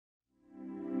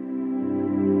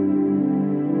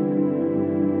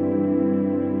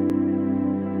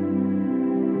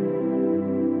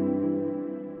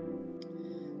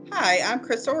Hi, I'm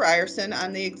Crystal Ryerson.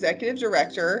 I'm the Executive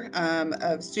Director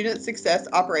of Student Success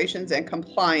Operations and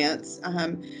Compliance.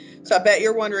 So I bet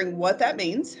you're wondering what that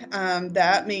means.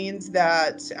 That means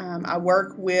that I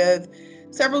work with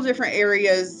several different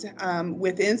areas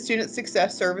within Student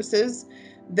Success Services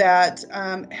that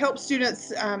help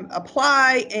students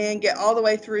apply and get all the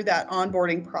way through that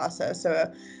onboarding process.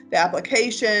 So the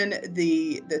application,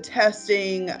 the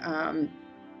testing,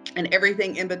 and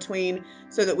everything in between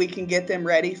so that we can get them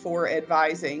ready for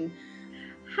advising.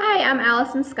 Hi, I'm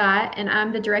Allison Scott, and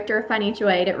I'm the Director of Financial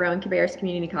Aid at Rowan-Cabarrus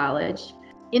Community College.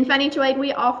 In financial aid,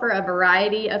 we offer a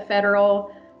variety of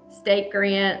federal, state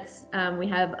grants. We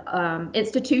have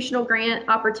institutional grant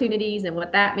opportunities, and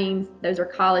what that means, those are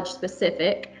college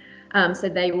specific, so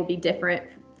they will be different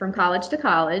from college to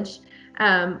college.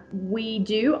 We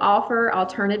do offer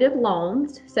alternative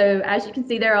loans. So as you can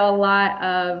see, there are a lot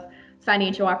of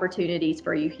financial opportunities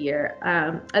for you here,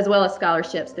 as well as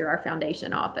scholarships through our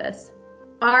foundation office.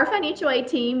 Our financial aid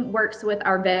team works with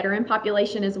our veteran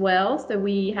population as well. So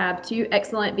we have 2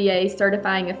 excellent VA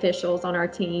certifying officials on our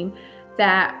team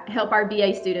that help our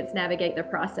VA students navigate the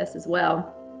process as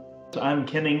well. I'm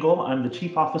Ken Engel. I'm the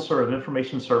Chief Officer of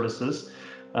Information Services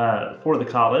for the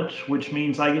college, which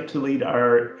means I get to lead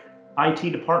our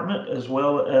IT department as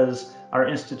well as our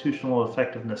institutional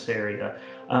effectiveness area.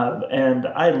 And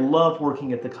I love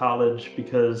working at the college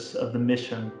because of the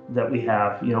mission that we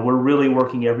have. You know, we're really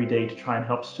working every day to try and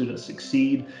help students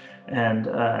succeed and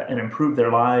improve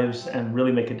their lives and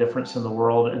really make a difference in the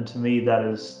world. And to me, that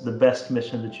is the best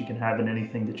mission that you can have in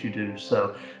anything that you do.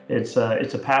 So it's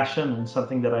a passion and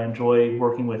something that I enjoy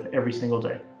working with every single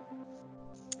day.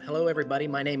 Hello, everybody.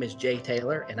 My name is Jay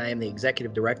Taylor, and I am the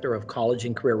Executive Director of College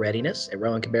and Career Readiness at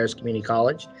Rowan-Cabarrus Community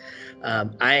College.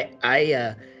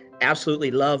 I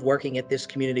absolutely love working at this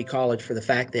community college for the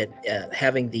fact that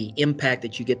having the impact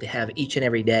that you get to have each and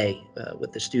every day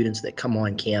with the students that come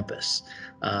on campus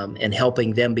and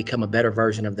helping them become a better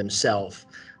version of themselves,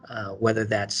 whether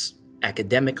that's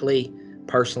academically,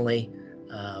 personally,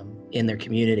 in their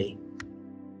community.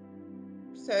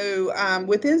 So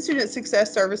within Student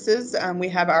Success Services, we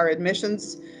have our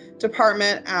admissions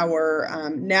department,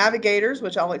 our navigators,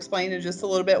 which I'll explain in just a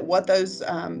little bit what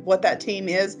that team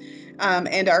is,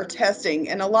 and our testing.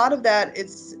 And a lot of that,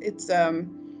 it's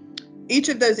each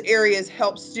of those areas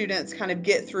helps students kind of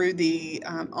get through the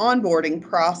onboarding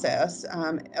process.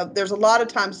 There's a lot of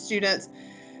times students,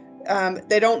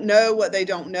 they don't know what they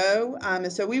don't know.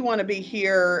 And so we want to be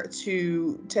here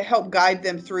to help guide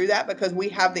them through that because we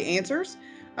have the answers.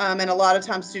 And a lot of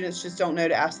times students just don't know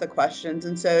to ask the questions.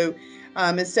 And so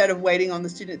instead of waiting on the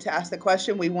student to ask the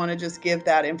question, we want to just give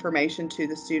that information to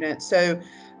the student. So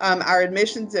our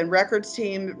admissions and records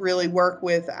team really work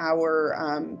with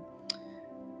our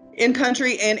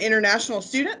in-country and international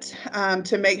students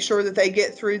to make sure that they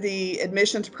get through the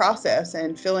admissions process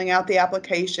and filling out the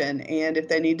application. And if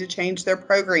they need to change their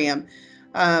program,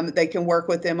 they can work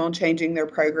with them on changing their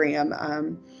program.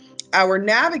 Our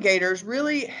navigators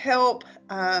really help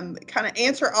kind of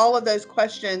answer all of those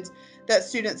questions that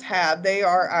students have. They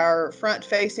are our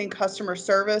front-facing customer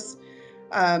service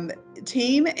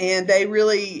team, and they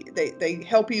really they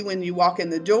help you when you walk in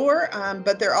the door,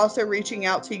 but they're also reaching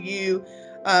out to you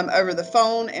over the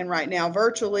phone and right now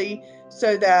virtually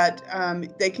so that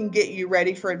they can get you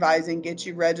ready for advising, get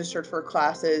you registered for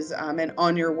classes, and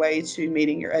on your way to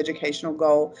meeting your educational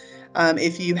goal.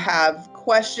 If you have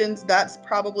questions, that's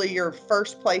probably your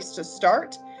first place to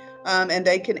start, and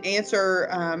they can answer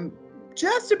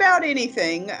just about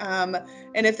anything.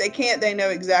 And if they can't, they know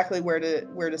exactly where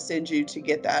to send you to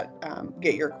get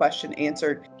your question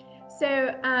answered.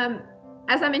 So,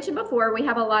 as I mentioned before, we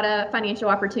have a lot of financial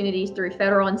opportunities through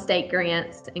federal and state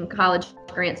grants and college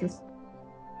grants and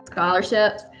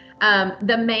scholarships.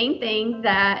 The main thing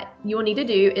that you will need to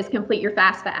do is complete your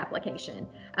FAFSA application.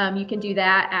 You can do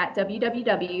that at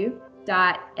www.fafsa.gov.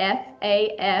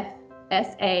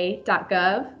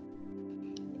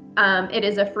 It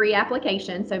is a free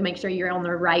application, so make sure you're on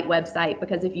the right website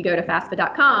because if you go to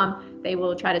FAFSA.com, they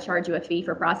will try to charge you a fee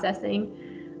for processing.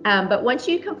 But once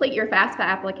you complete your FAFSA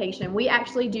application, we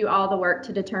actually do all the work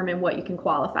to determine what you can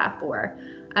qualify for.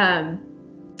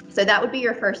 So that would be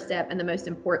your first step and the most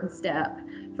important step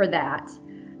for that.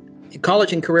 In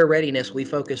College and Career Readiness, we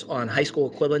focus on high school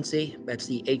equivalency. That's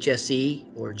the HSE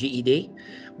or GED.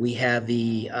 We have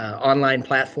the online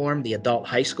platform, the Adult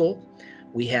High School.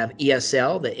 We have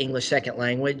ESL, the English Second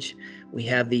Language. We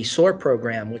have the SOAR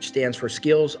program, which stands for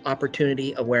Skills,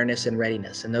 Opportunity, Awareness, and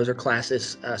Readiness. And those are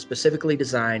classes specifically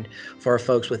designed for our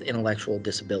folks with intellectual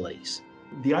disabilities.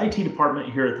 The IT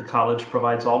department here at the college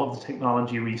provides all of the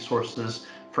technology resources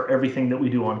for everything that we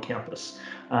do on campus.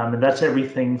 And that's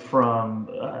everything from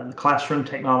the classroom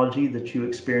technology that you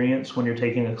experience when you're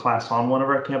taking a class on one of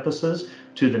our campuses,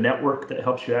 to the network that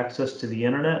helps you access to the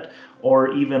internet,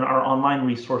 or even our online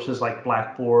resources like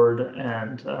Blackboard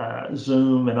and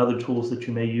Zoom and other tools that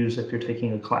you may use if you're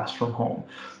taking a class from home.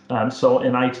 So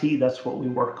in IT, that's what we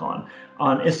work on.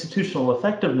 On institutional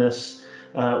effectiveness,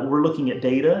 we're looking at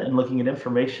data and looking at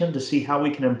information to see how we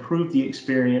can improve the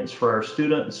experience for our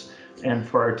students and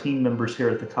for our team members here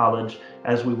at the college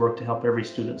as we work to help every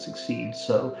student succeed.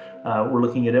 So we're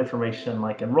looking at information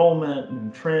like enrollment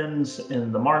and trends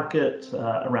in the market,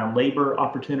 around labor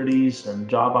opportunities and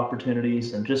job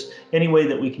opportunities, and just any way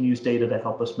that we can use data to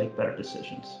help us make better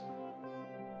decisions.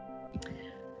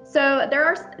 So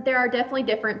there are definitely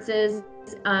differences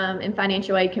in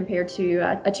financial aid compared to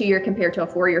a 2-year compared to a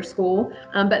 4-year school,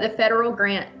 but the federal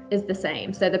grant is the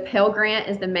same. So the Pell Grant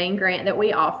is the main grant that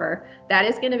we offer. That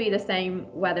is going to be the same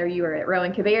whether you are at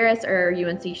Rowan-Cabarrus or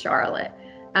UNC Charlotte.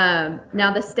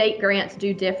 Now the state grants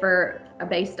do differ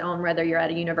based on whether you're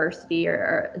at a university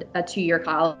or a 2-year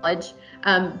college,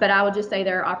 but I would just say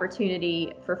there are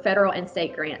opportunity for federal and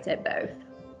state grants at both.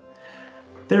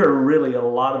 There are really a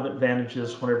lot of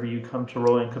advantages whenever you come to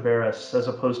Rowan-Cabarrus as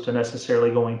opposed to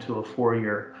necessarily going to a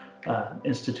 4-year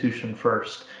institution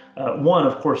first. One,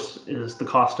 of course, is the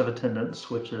cost of attendance,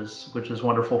 which is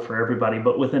wonderful for everybody.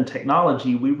 But within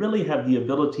technology, we really have the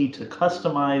ability to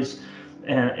customize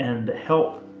and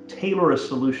help tailor a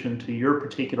solution to your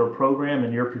particular program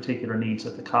and your particular needs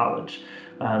at the college,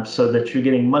 so that you're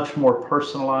getting much more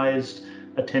personalized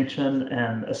attention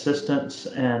and assistance,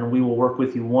 and we will work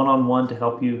with you one-on-one to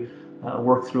help you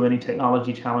work through any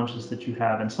technology challenges that you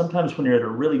have. And sometimes when you're at a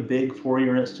really big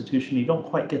 4-year institution, you don't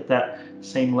quite get that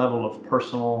same level of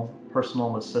personal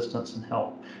assistance and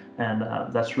help. And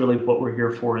that's really what we're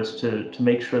here for, is to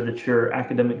make sure that your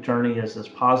academic journey is as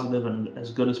positive and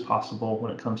as good as possible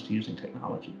when it comes to using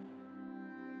technology.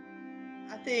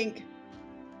 I think,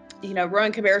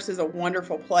 Rowan-Cabarrus is a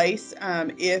wonderful place.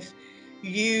 If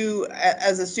you,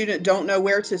 as a student, don't know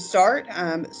where to start,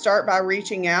 start by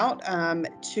reaching out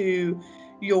to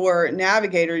your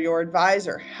navigator, your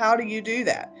advisor. How do you do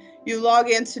that? You log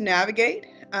into Navigate.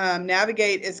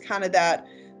 Navigate is kind of that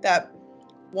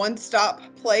one-stop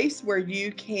place where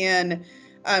you can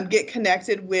get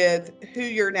connected with who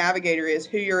your navigator is,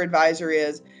 who your advisor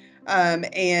is,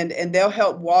 and they'll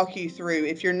help walk you through.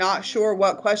 If you're not sure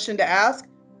what question to ask,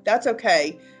 that's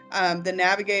okay. The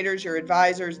navigators, your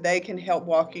advisors, they can help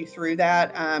walk you through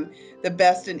that. The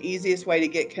best and easiest way to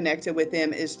get connected with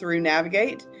them is through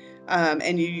Navigate.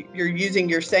 And you're using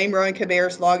your same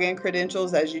Rowan-Cabarrus login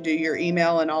credentials as you do your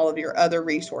email and all of your other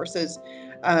resources.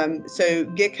 So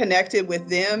get connected with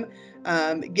them,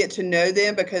 get to know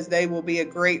them, because they will be a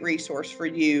great resource for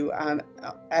you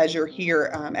as you're here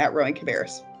at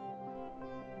Rowan-Cabarrus.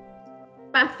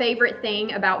 My favorite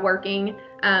thing about working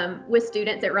with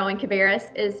students at Rowan-Cabarrus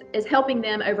is helping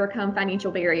them overcome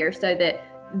financial barriers so that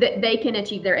they can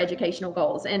achieve their educational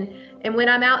goals. And when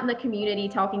I'm out in the community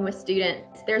talking with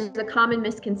students, there's a common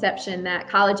misconception that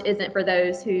college isn't for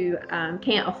those who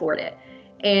can't afford it.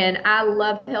 And I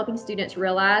love helping students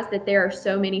realize that there are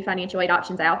so many financial aid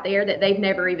options out there that they've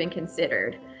never even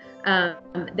considered.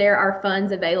 There are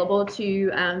funds available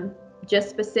to just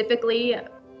specifically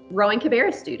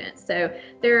Rowan-Cabarrus students. So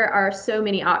there are so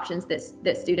many options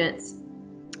that students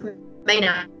may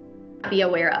not be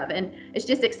aware of. And it's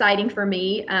just exciting for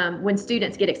me when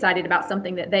students get excited about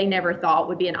something that they never thought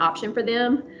would be an option for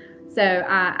them. So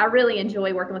I really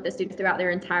enjoy working with the students throughout their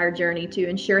entire journey to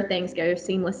ensure things go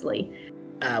seamlessly.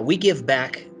 We give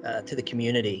back to the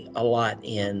community a lot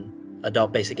in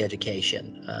adult basic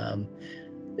education.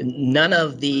 None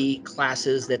of the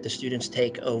classes that the students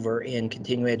take over in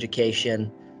continuing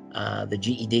education, the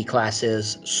GED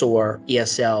classes, SOAR,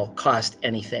 ESL, cost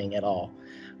anything at all.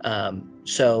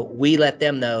 So we let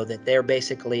them know that they're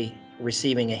basically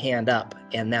receiving a hand up.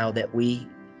 And now that we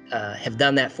have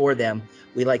done that for them,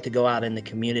 we like to go out in the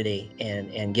community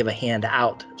and give a hand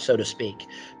out, so to speak.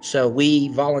 So we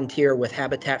volunteer with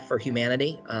Habitat for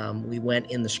Humanity. We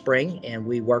went in the spring and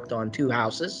we worked on 2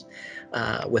 houses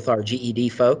with our GED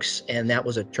folks. And that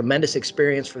was a tremendous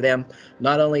experience for them,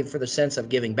 not only for the sense of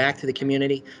giving back to the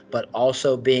community, but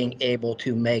also being able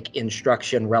to make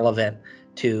instruction relevant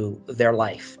to their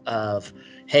life of,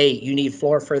 hey, you need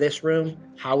floor for this room.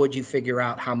 How would you figure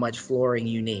out how much flooring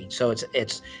you need? So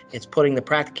it's putting the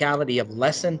practicality of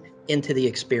lesson into the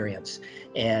experience,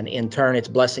 and in turn, it's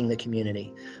blessing the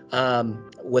community.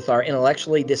 With our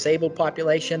intellectually disabled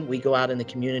population, we go out in the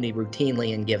community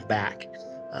routinely and give back,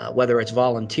 whether it's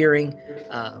volunteering,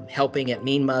 helping at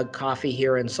Mean Mug Coffee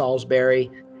here in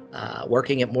Salisbury,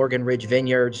 working at Morgan Ridge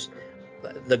Vineyards.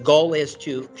 The goal is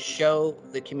to show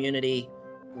the community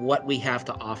what we have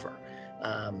to offer,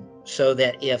 so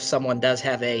that if someone does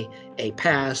have a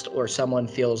past, or someone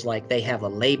feels like they have a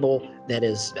label that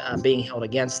is being held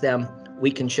against them,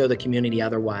 we can show the community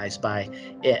otherwise by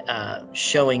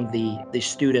showing the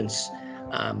students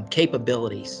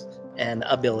capabilities and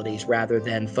abilities, rather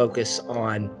than focus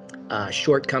on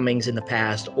shortcomings in the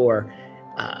past or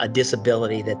a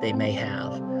disability that they may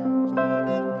have.